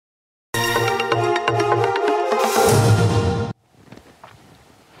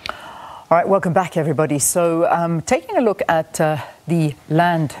All right, welcome back, everybody. So taking a look at the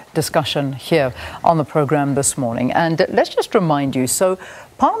land discussion here on the programme this morning. And let's just remind you, so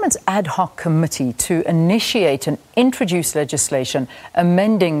Parliament's Ad Hoc Committee to initiate and introduce legislation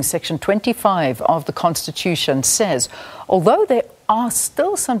amending Section 25 of the Constitution says, although there are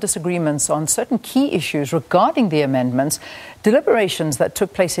still some disagreements on certain key issues regarding the amendments, deliberations that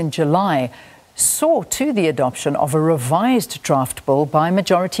took place in July saw to the adoption of a revised draft bill by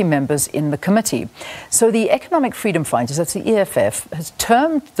majority members in the committee. So the Economic Freedom Fighters, that's the EFF, has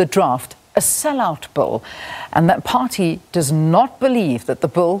termed the draft a sellout bill, and that party does not believe that the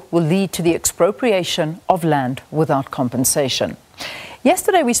bill will lead to the expropriation of land without compensation.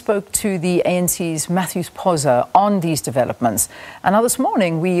 Yesterday we spoke to the ANC's Mathews Phosa on these developments, and now this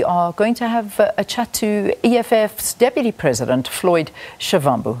morning we are going to have a chat to EFF's Deputy President Floyd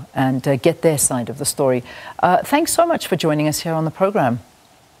Shivambu and get their side of the story. Thanks so much for joining us here on the programme.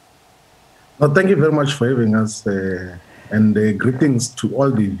 Well, thank you very much for having us, and greetings to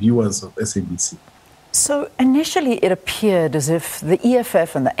all the viewers of SABC. So initially it appeared as if the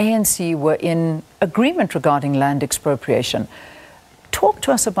EFF and the ANC were in agreement regarding land expropriation. Talk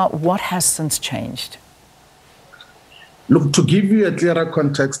to us about what has since changed. Look, to give you a clearer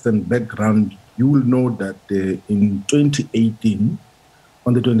context and background, you will know that in 2018,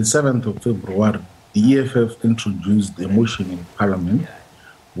 on the 27th of February, the EFF introduced a motion in Parliament,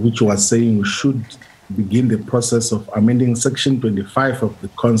 which was saying we should begin the process of amending Section 25 of the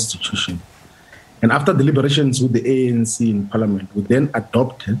Constitution. And after deliberations with the ANC in Parliament, we then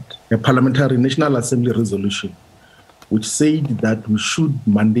adopted a Parliamentary National Assembly resolution which said that we should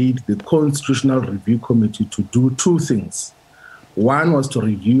mandate the Constitutional Review Committee to do two things. One was to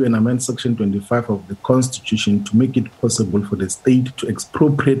review and amend Section 25 of the Constitution to make it possible for the state to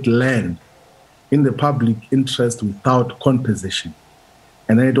expropriate land in the public interest without compensation.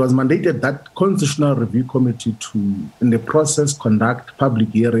 And then it was mandated that Constitutional Review Committee to, in the process, conduct public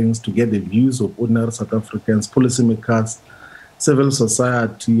hearings to get the views of ordinary South Africans, policymakers, civil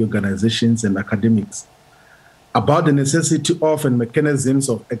society organizations, and academics about the necessity of and mechanisms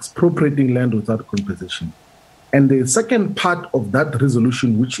of expropriating land without compensation. And the second part of that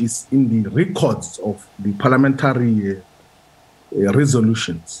resolution, which is in the records of the parliamentary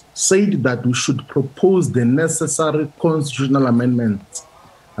resolutions, said that we should propose the necessary constitutional amendments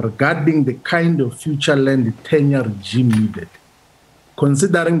regarding the kind of future land tenure regime needed,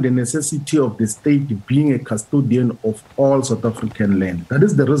 considering the necessity of the state being a custodian of all South African land. That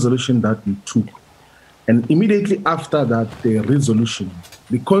is the resolution that we took. And immediately after that resolution,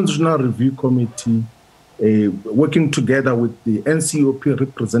 the Constitutional Review Committee, working together with the NCOP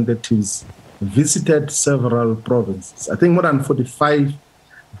representatives, visited several provinces. I think more than 45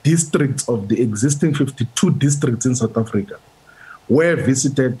 districts of the existing 52 districts in South Africa were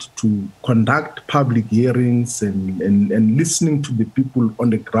visited to conduct public hearings and listening to the people on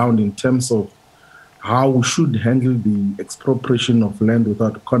the ground in terms of how we should handle the expropriation of land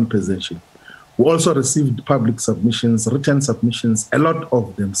without compensation. We also received public submissions, written submissions, a lot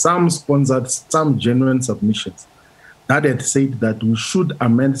of them, some sponsored, some genuine submissions, that had said that we should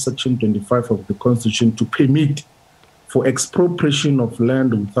amend Section 25 of the Constitution to permit for expropriation of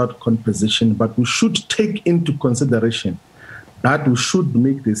land without compensation, but we should take into consideration that we should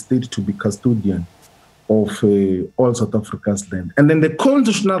make the state to be custodian of all South Africa's land. And then the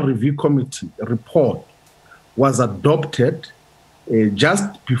Constitutional Review Committee report was adopted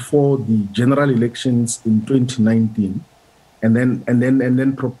just before the general elections in 2019, and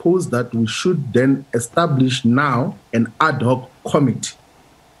then proposed that we should then establish now an ad hoc committee,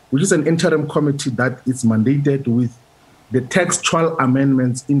 which is an interim committee that is mandated with the textual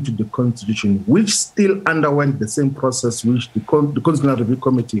amendments into the Constitution, which still underwent the same process which the Constitutional Review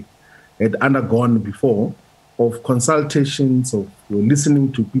Committee had undergone before, of consultations, of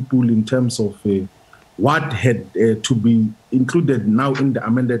listening to people in terms of what had to be included now in the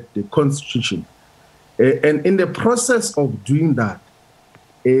amended Constitution. And in the process of doing that,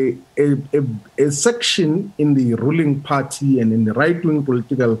 a section in the ruling party and in the right-wing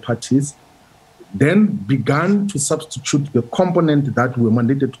political parties then began to substitute the component that we were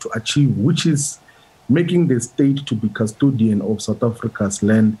mandated to achieve, which is making the state to be custodian of South Africa's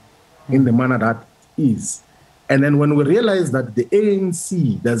land in the manner that is. And then when we realized that the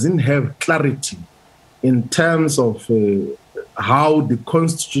ANC doesn't have clarity in terms of how the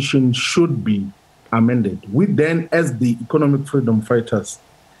Constitution should be amended, we then, as the Economic Freedom Fighters,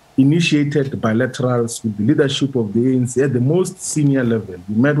 initiated bilaterals with the leadership of the ANC at the most senior level.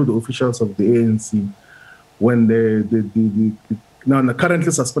 We met with the officials of the ANC when the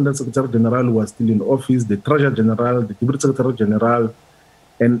currently suspended Secretary General was still in office, the Treasurer General, the Deputy Secretary General,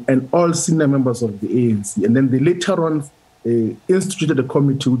 and all senior members of the ANC. And then they later on instituted a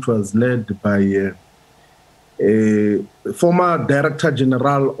committee which was led by former Director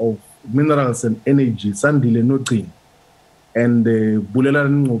General of Minerals and Energy, Sandile Nogin, and Bulela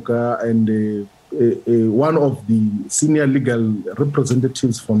Nquka, and one of the senior legal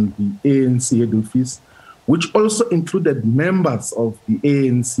representatives from the ANC head office, which also included members of the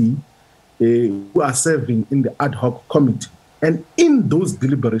ANC who are serving in the Ad Hoc Committee. And in those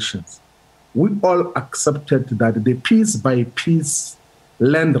deliberations, we all accepted that the piece-by-piece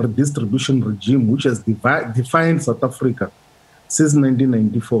land redistribution regime, which has defined South Africa since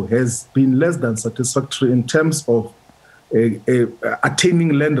 1994, has been less than satisfactory in terms of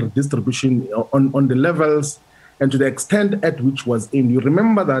attaining land redistribution on the levels and to the extent at which was aimed. You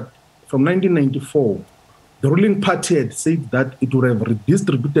remember that from 1994, the ruling party had said that it would have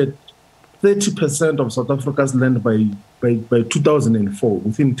redistributed 30% of South Africa's land by 2004,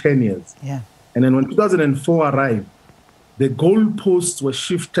 within 10 years. Yeah. And then when 2004 arrived, the goalposts were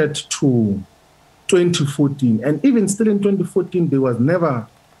shifted to 2014. And even still in 2014, there was never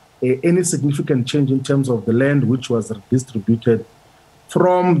any significant change in terms of the land which was redistributed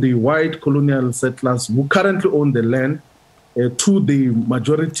from the white colonial settlers who currently own the land to the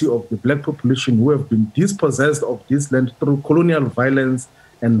majority of the black population who have been dispossessed of this land through colonial violence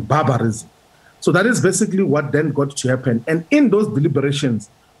and barbarism. So that is basically what then got to happen. And in those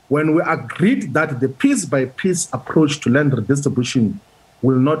deliberations, when we agreed that the piece-by-piece approach to land redistribution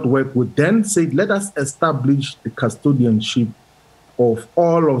will not work, we then said, let us establish the custodianship of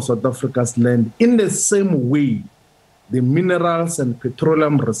all of South Africa's land in the same way the minerals and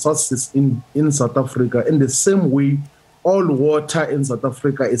petroleum resources in South Africa, in the same way all water in South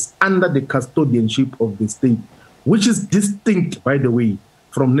Africa is under the custodianship of the state, which is distinct, by the way,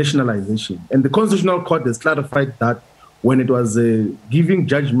 from nationalization. And the Constitutional Court has clarified that when it was giving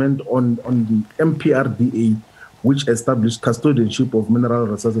judgment on the MPRDA, which established custodianship of mineral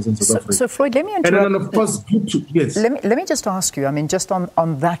resources in South Africa. So Floyd, let me interrupt. And then, of course, yes. Let me just ask you. I mean, just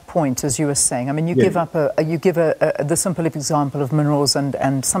on that point, as you were saying. I mean, you give the simple example of minerals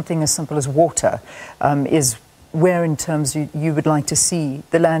and something as simple as water is where, in terms you would like to see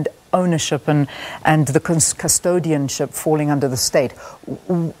the land ownership and the custodianship falling under the state.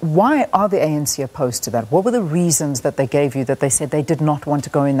 Why are the ANC opposed to that? What were the reasons that they gave you that they said they did not want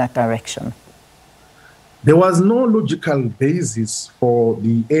to go in that direction? There was no logical basis for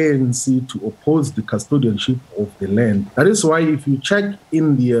the ANC to oppose the custodianship of the land. That is why if you check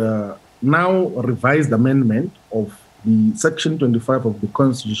in the now revised amendment of the Section 25 of the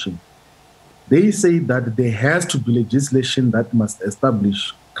Constitution, they say that there has to be legislation that must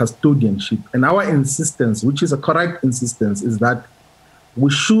establish custodianship. And our insistence, which is a correct insistence, is that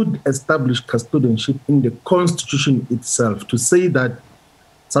we should establish custodianship in the Constitution itself to say that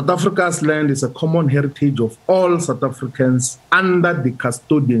South Africa's land is a common heritage of all South Africans under the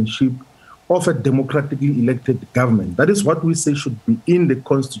custodianship of a democratically elected government. That is what we say should be in the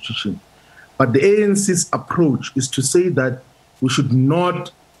Constitution. But the ANC's approach is to say that we should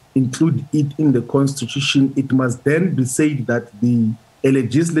not include it in the Constitution. It must then be said that a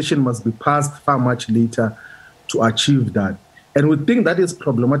legislation must be passed far much later to achieve that. And we think that is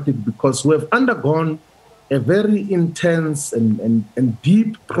problematic because we have undergone a very intense and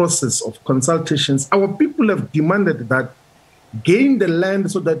deep process of consultations. Our people have demanded that gain the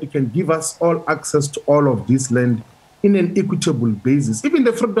land so that you can give us all access to all of this land in an equitable basis. Even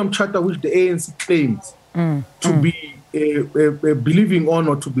the Freedom Charter, which the ANC claims to be believing on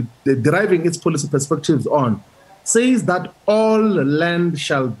or to be deriving its policy perspectives on, says that all land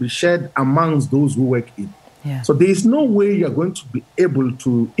shall be shared amongst those who work in. Yeah. So there is no way you are going to be able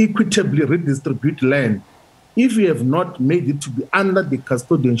to equitably redistribute land if you have not made it to be under the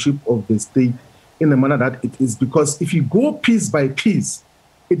custodianship of the state in the manner that it is. Because if you go piece by piece,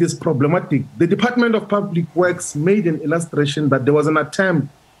 it is problematic. The Department of Public Works made an illustration that there was an attempt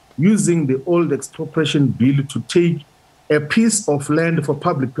using the old expropriation bill to take a piece of land for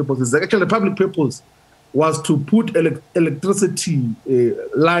public purposes. Actually, the public purpose was to put electricity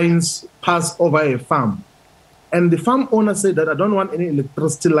lines pass over a farm. And the farm owner said that I don't want any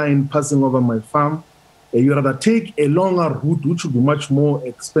electricity line passing over my farm. You rather take a longer route, which would be much more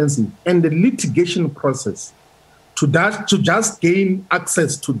expensive. And the litigation process to just gain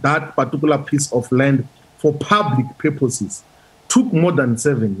access to that particular piece of land for public purposes took more than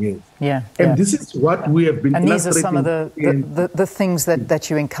 7 years. Yeah. And this is what we have been. And these are some of the things that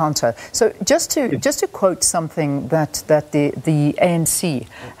you encounter. So just to quote something that the ANC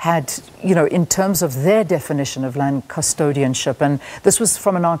had, in terms of their definition of land custodianship, and this was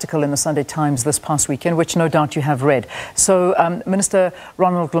from an article in the Sunday Times this past weekend, which no doubt you have read. So Minister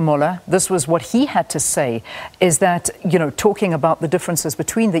Ronald Lamola, this was what he had to say, is that, talking about the differences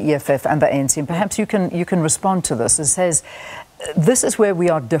between the EFF and the ANC, and perhaps you can respond to this. It says, this is where we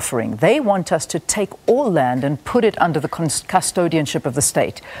are differing. They want us to take all land and put it under the custodianship of the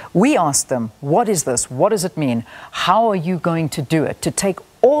state. We ask them, what is this? What does it mean? How are you going to do it? To take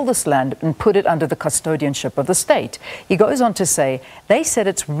all this land and put it under the custodianship of the state. He goes on to say, they said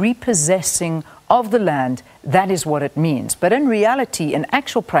it's repossessing of the land. That is what it means. But in reality, in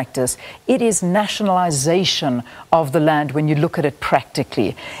actual practice, it is nationalization of the land when you look at it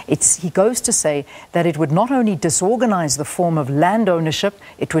practically. He goes to say that it would not only disorganize the form of land ownership,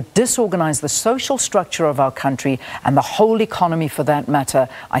 it would disorganize the social structure of our country and the whole economy for that matter.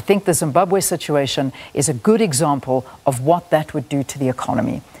 I think the Zimbabwe situation is a good example of what that would do to the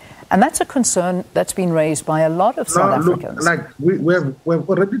economy. And that's a concern that's been raised by a lot of South Africans. We've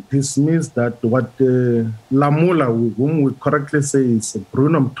already dismissed that what Lamola, whom we correctly say is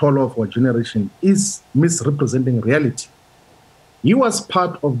Bruno Mtolo of our generation, is misrepresenting reality. He was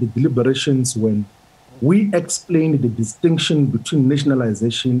part of the deliberations when we explained the distinction between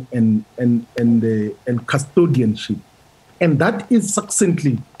nationalization and custodianship. And that is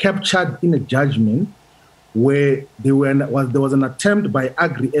succinctly captured in a judgment where there was an attempt by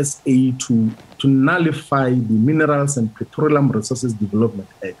Agri-SA to nullify the Minerals and Petroleum Resources Development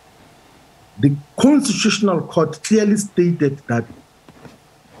Act. The Constitutional Court clearly stated that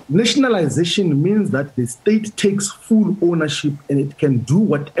nationalization means that the state takes full ownership and it can do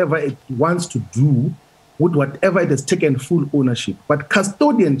whatever it wants to do with whatever it has taken full ownership. But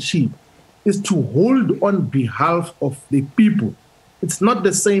custodianship is to hold on behalf of the people. It's not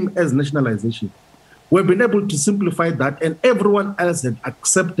the same as nationalization. We've been able to simplify that, and everyone else had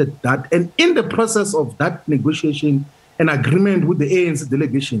accepted that. And in the process of that negotiation and agreement with the ANC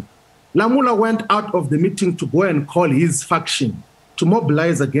delegation, Lamola went out of the meeting to go and call his faction to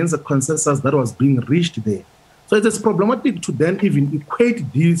mobilize against the consensus that was being reached there. So it is problematic to then even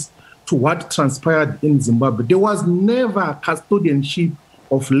equate this to what transpired in Zimbabwe. There was never custodianship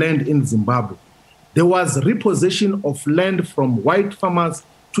of land in Zimbabwe. There was repossession of land from white farmers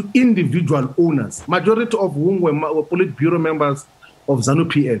to individual owners, majority of whom were Politburo members of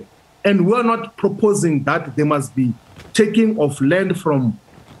ZANU-PF. And we're not proposing that there must be taking of land from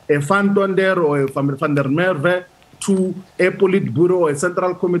a Van Tonder or a Van der Merwe to a Politburo or a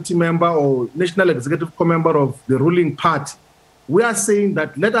Central Committee member or National Executive member of the ruling party. We are saying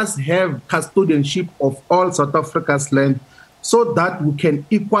that let us have custodianship of all South Africa's land so that we can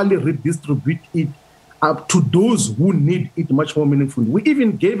equally redistribute it to those who need it much more meaningfully. We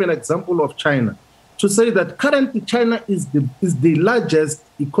even gave an example of China to say that currently China is the largest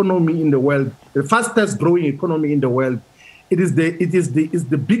economy in the world, the fastest growing economy in the world. It is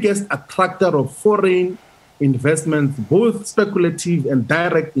the biggest attractor of foreign investments, both speculative and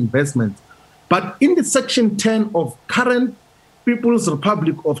direct investments. But in the Section 10 of current People's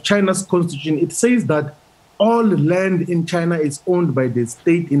Republic of China's constitution, it says that all land in China is owned by the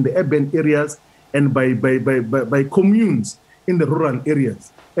state in the urban areas and by communes in the rural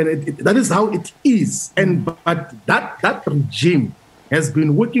areas. And that is how it is. But that regime has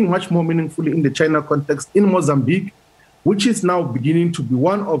been working much more meaningfully in the China context in Mozambique, which is now beginning to be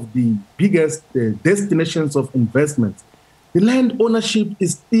one of the biggest destinations of investments. The land ownership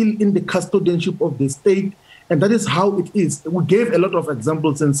is still in the custodianship of the state, and that is how it is. We gave a lot of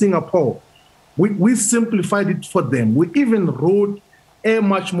examples in Singapore. We simplified it for them. We even wrote a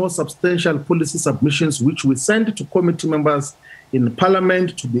much more substantial policy submissions, which we sent to committee members in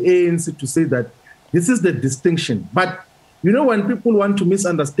Parliament, to the ANC, to say that this is the distinction. But, when people want to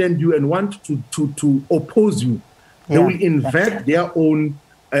misunderstand you and want to oppose you, they will invent their own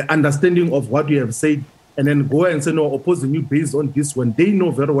understanding of what you have said and then go and say, no, opposing you based on this when they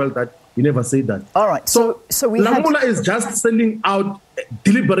know very well that you never say that. All right. So Lamola is just sending out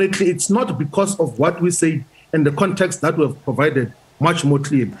deliberately. It's not because of what we say and the context that we have provided much more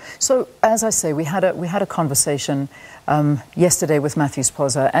clearly. So, as I say, we had a conversation yesterday with Mathews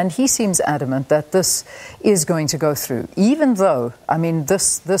Phosa, and he seems adamant that this is going to go through, even though,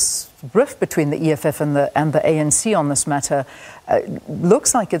 this rift between the EFF and the ANC on this matter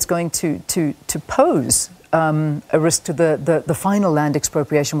looks like it's going to pose a risk to the final land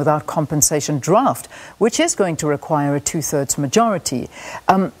expropriation without compensation draft, which is going to require a 2/3 majority.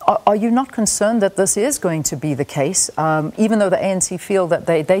 Are you not concerned that this is going to be the case, even though the ANC feel that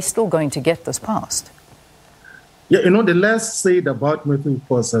they're still going to get this passed? Yeah, the less said about Mathews,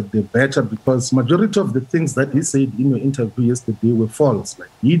 Phosa, the better, because majority of the things that he said in your interview yesterday were false. Like,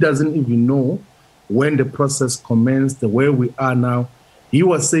 he doesn't even know when the process commenced, where we are now. He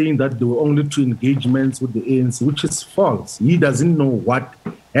was saying that there were only 2 engagements with the ANC, which is false. He doesn't know what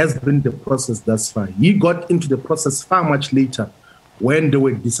has been the process thus far. He got into the process far much later when there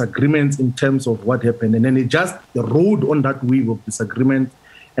were disagreements in terms of what happened. And then he just rode on that wave of disagreement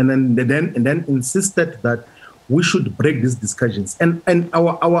and then insisted that we should break these discussions. And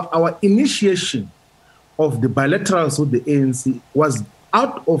our initiation of the bilaterals with the ANC was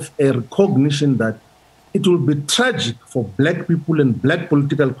out of a recognition that it will be tragic for black people and black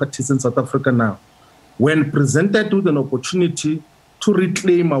political parties in South Africa now, when presented with an opportunity to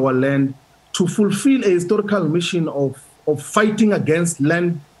reclaim our land, to fulfill a historical mission of fighting against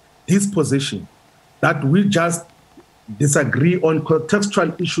land dispossession, that we just disagree on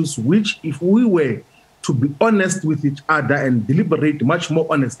contextual issues, which if we were to be honest with each other and deliberate much more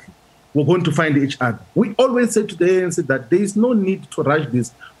honestly, we're going to find each other. We always say to the ANC that there is no need to rush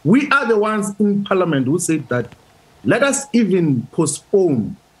this. We are the ones in Parliament who said that let us even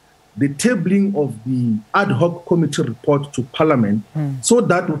postpone the tabling of the Ad Hoc Committee report to Parliament so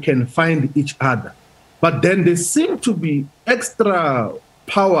that we can find each other. But then there seem to be extra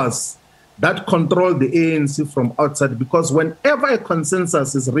powers that control the ANC from outside, because whenever a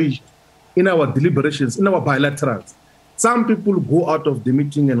consensus is reached in our deliberations, in our bilaterals, some people go out of the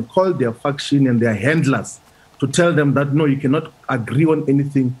meeting and call their faction and their handlers to tell them that, no, you cannot agree on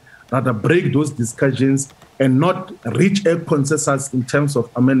anything, rather break those discussions and not reach a consensus in terms of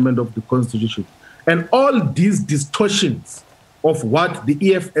amendment of the Constitution. And all these distortions of what the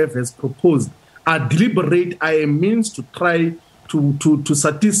EFF has proposed are deliberate, are a means to try to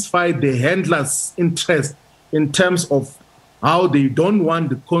satisfy the handlers' interest in terms of how they don't want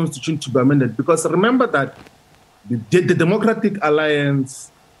the Constitution to be amended. Because remember that the Democratic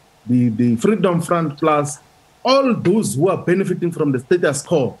Alliance, the Freedom Front Plus, all those who are benefiting from the status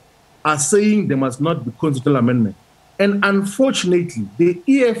quo are saying there must not be constitutional amendment. And unfortunately, the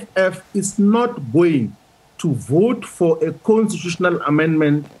EFF is not going to vote for a constitutional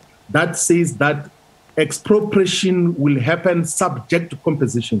amendment that says that expropriation will happen subject to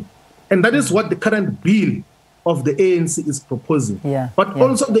compensation. And that is what the current bill of the ANC is proposing. But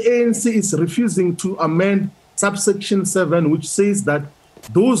also the ANC is refusing to amend subsection 7, which says that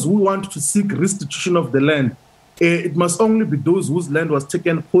those who want to seek restitution of the land, it must only be those whose land was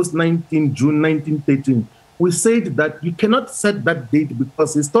taken post-19 June 1913. We said that you cannot set that date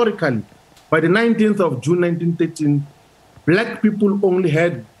because historically, by the 19th of June 1913, black people only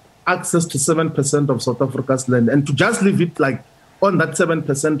had access to 7% of South Africa's land. And to just leave it like on that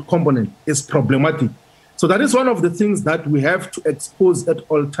 7% component is problematic. So that is one of the things that we have to expose at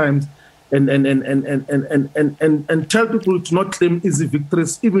all times and tell people to not claim easy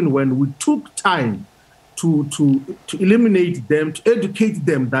victories, even when we took time to eliminate them, to educate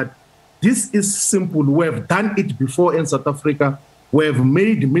them that this is simple. We have done it before in South Africa. We have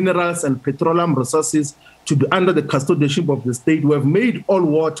made minerals and petroleum resources to be under the custodianship of the state. We have made all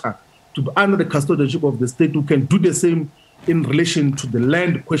water to be under the custodianship of the state. We can do the same in relation to the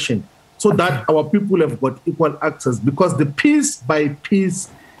land question, so that our people have got equal access, because the piece by piece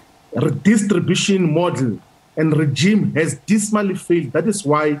redistribution model and regime has dismally failed. That is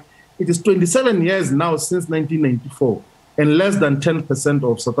why it is 27 years now since 1994, and less than 10%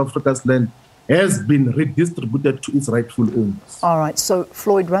 of South Africa's land has been redistributed to its rightful owners. All right. So,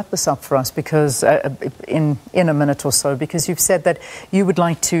 Floyd, wrap this up for us, because in a minute or so, because you've said that you would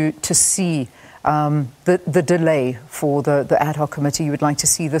like to see the delay for the ad hoc committee. You would like to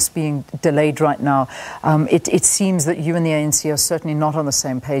see this being delayed right now. It seems that you and the ANC are certainly not on the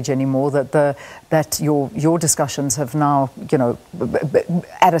same page anymore, that your discussions have now,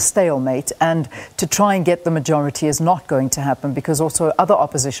 at a stalemate, and to try and get the majority is not going to happen, because also other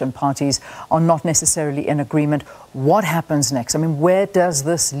opposition parties are not necessarily in agreement. What happens next? I mean, where does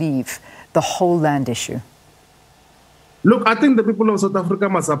this leave the whole land issue? Look, I think the people of South Africa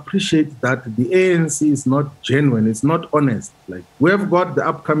must appreciate that the ANC is not genuine, it's not honest. Like, we have got the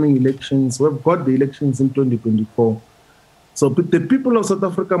upcoming elections, we've got the elections in 2024. So the people of South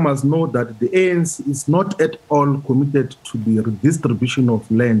Africa must know that the ANC is not at all committed to the redistribution of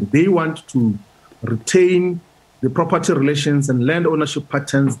land. They want to retain the property relations and land ownership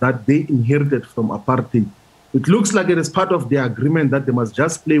patterns that they inherited from apartheid. It looks like it is part of the agreement that they must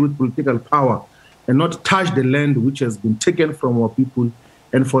just play with political power and not touch the land which has been taken from our people.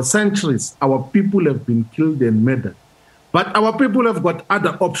 And for centuries, our people have been killed and murdered. But our people have got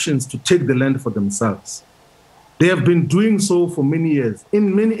other options to take the land for themselves. They have been doing so for many years.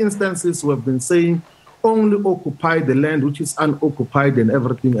 In many instances, we have been saying, only occupy the land which is unoccupied and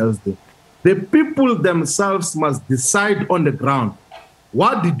everything else there. The people themselves must decide on the ground.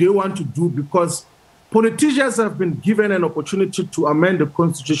 What did they want to do? Because politicians have been given an opportunity to amend the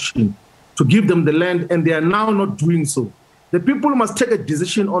constitution to give them the land, and they are now not doing so. The people must take a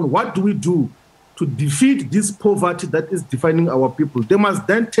decision on what do we do to defeat this poverty that is defining our people. They must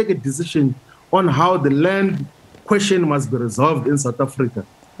then take a decision on how the land question must be resolved in South Africa.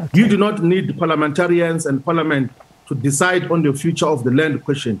 Okay. You do not need parliamentarians and parliament to decide on the future of the land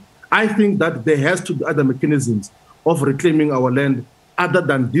question. I think that there has to be other mechanisms of reclaiming our land other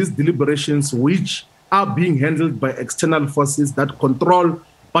than these deliberations which are being handled by external forces that control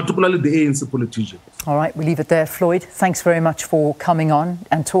particularly the ANC politicians. All right, we leave it there. Floyd, thanks very much for coming on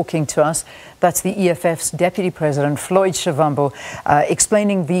and talking to us. That's the EFF's Deputy President, Floyd Shivambu,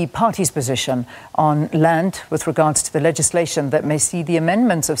 explaining the party's position on land with regards to the legislation that may see the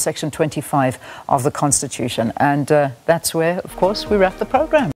amendments of Section 25 of the Constitution. And that's where, of course, we wrap the programme.